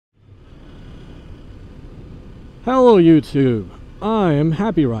Hello YouTube, I am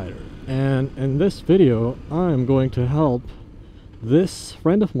Happy Rider, and in this video I am going to help this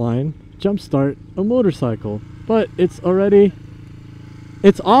friend of mine jumpstart a motorcycle, but it's on! I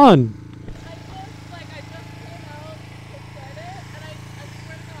just came out to start it, and I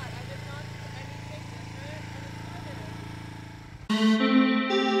swear to God, I did not do anything different, and it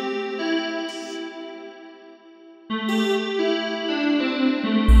started.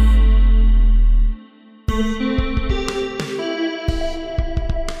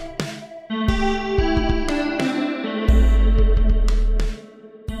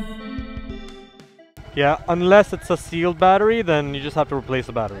 Yeah, unless it's a sealed battery, then you just have to replace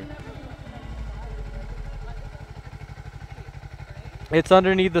the battery. It's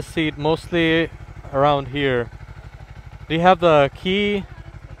underneath the seat, mostly around here. Do you have the key?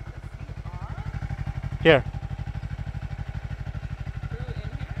 Here.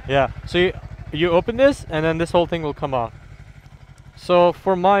 Yeah, so you open this and then this whole thing will come off. So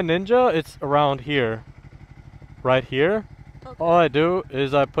for my Ninja, it's around here. Right here. Okay. All I do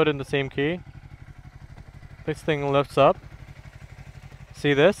is I put in the same key. This thing lifts up.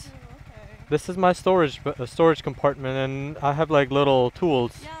 See this? Oh, okay. This is my storage compartment, and I have like little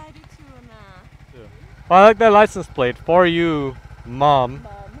tools. Yeah, I do too. Yeah. Oh, I like that license plate. For you, Mom.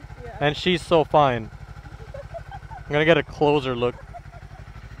 Yeah. And she's so fine. I'm gonna get a closer look.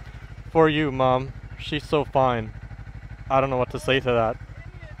 For you, Mom. She's so fine. I don't know what to say to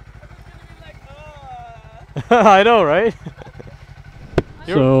that. I know, right?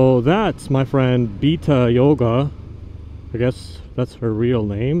 So that's my friend Beta Yoga. I guess that's her real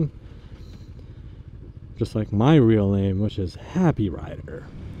name. Just like my real name, which is Happy Rider.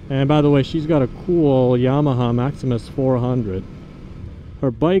 And by the way, she's got a cool Yamaha Maxim 400.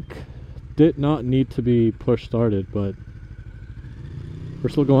 Her bike did not need to be push started, but we're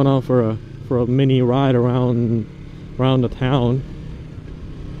still going on for a mini ride around the town.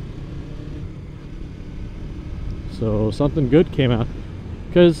 So something good came out.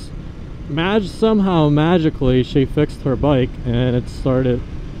 Because somehow magically she fixed her bike and it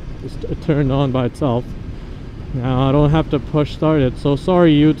turned on by itself. Now I don't have to push start it, so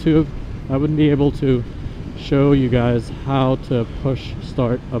sorry YouTube, I wouldn't be able to show you guys how to push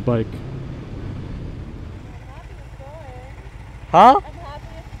start a bike. Huh? I'm happy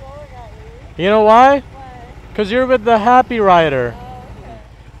it's going at least. You know why? Why? Because you're with the Happy Rider. Oh,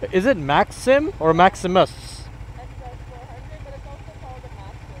 okay. Is it Maxim or Maximus?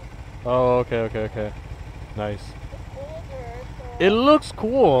 Oh, okay. Nice. It's older, so It looks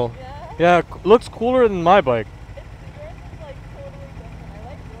cool. Yeah? Yeah, looks cooler than my bike. Yours is like totally different. I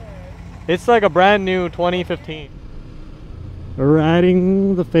like yours. It's like a brand new 2015.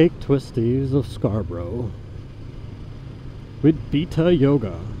 Riding the fake twisties of Scarborough with Beta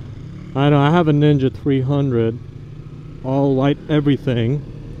Yoga. I know, I have a Ninja 300, all white everything,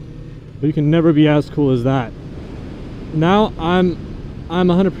 but you can never be as cool as that. Now I'm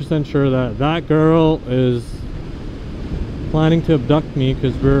 100% sure that that girl is planning to abduct me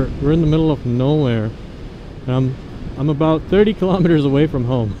because we're in the middle of nowhere. And I'm about 30 kilometers away from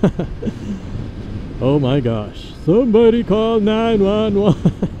home. Oh my gosh. Somebody call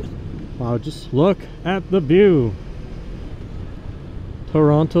 911. Wow, just look at the view.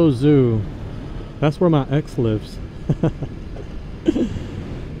 Toronto Zoo. That's where my ex lives.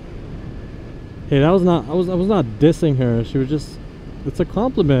 Hey, I was not dissing her. She was just, it's a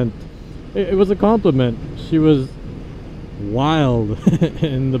compliment. It was a compliment. She was wild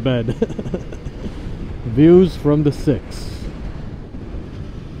in the bed. Views from the 6.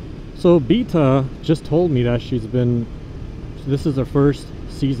 So Beta just told me that this is her first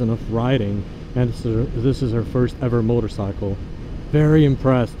season of riding, and this is her first ever motorcycle. Very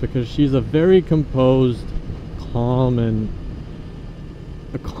impressed because she's a very composed, calm, and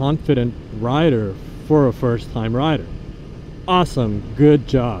a confident rider for a first-time rider. Awesome, good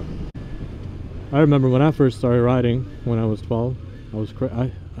job. I remember when I first started riding when I was 12. I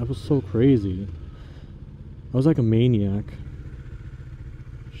was so crazy. I was like a maniac.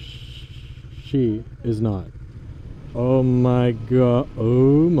 She is not. Oh my god.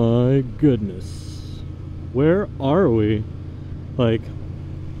 Oh my goodness. Where are we? Like,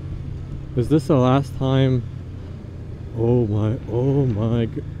 is this the last time? Oh my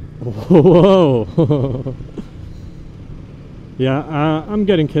god. Whoa. Yeah, I'm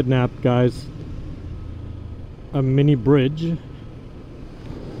getting kidnapped, guys. A mini bridge.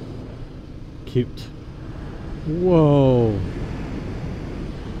 Cute. Whoa.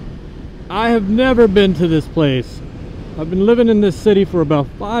 I have never been to this place. I've been living in this city for about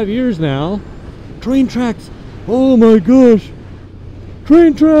 5 years now. Train tracks. Oh my gosh.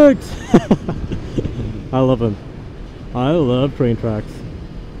 Train tracks. I love them. I love train tracks.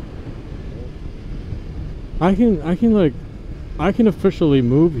 I can officially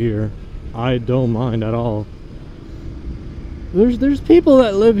move here. I don't mind at all. There's people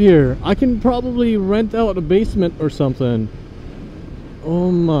that live here. I can probably rent out a basement or something.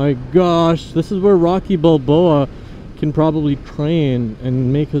 Oh my gosh, this is where Rocky Balboa can probably train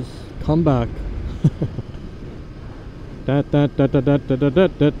and make his comeback.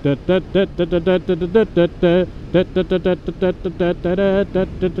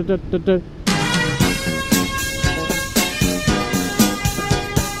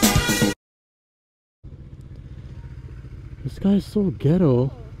 This guy's so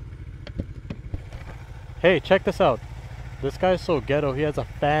ghetto. Hey, check this out. This guy's so ghetto. He has a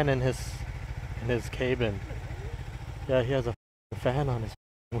fan in his cabin. Yeah, he has a fan on his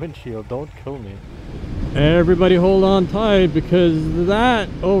windshield. Don't kill me. Everybody hold on tight, because that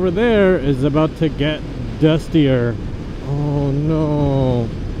over there is about to get dustier. Oh no.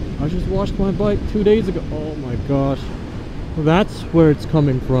 I just washed my bike 2 days ago. Oh my gosh. That's where it's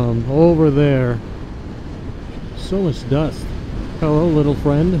coming from. Over there. So much dust. Hello, little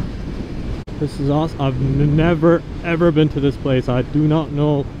friend. This is awesome. I've never ever been to this place. I do not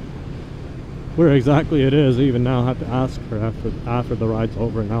know where exactly it is. Even now I have to ask her after the ride's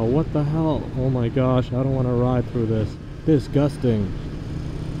over. Now what the hell? Oh my gosh, I don't want to ride through this. Disgusting.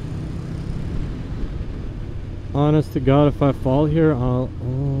 Honest to God, if I fall here, I'll...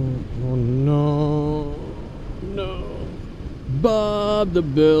 Oh no. No. Bob the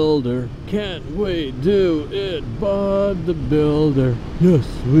Builder. Can't we do it, Bob the Builder? Yes,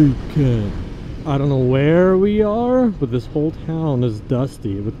 we can. I don't know where we are, but this whole town is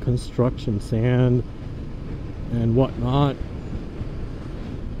dusty with construction sand and whatnot.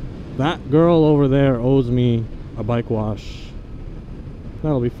 That girl over there owes me a bike wash.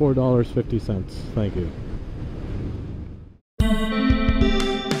 That'll be $4.50. Thank you.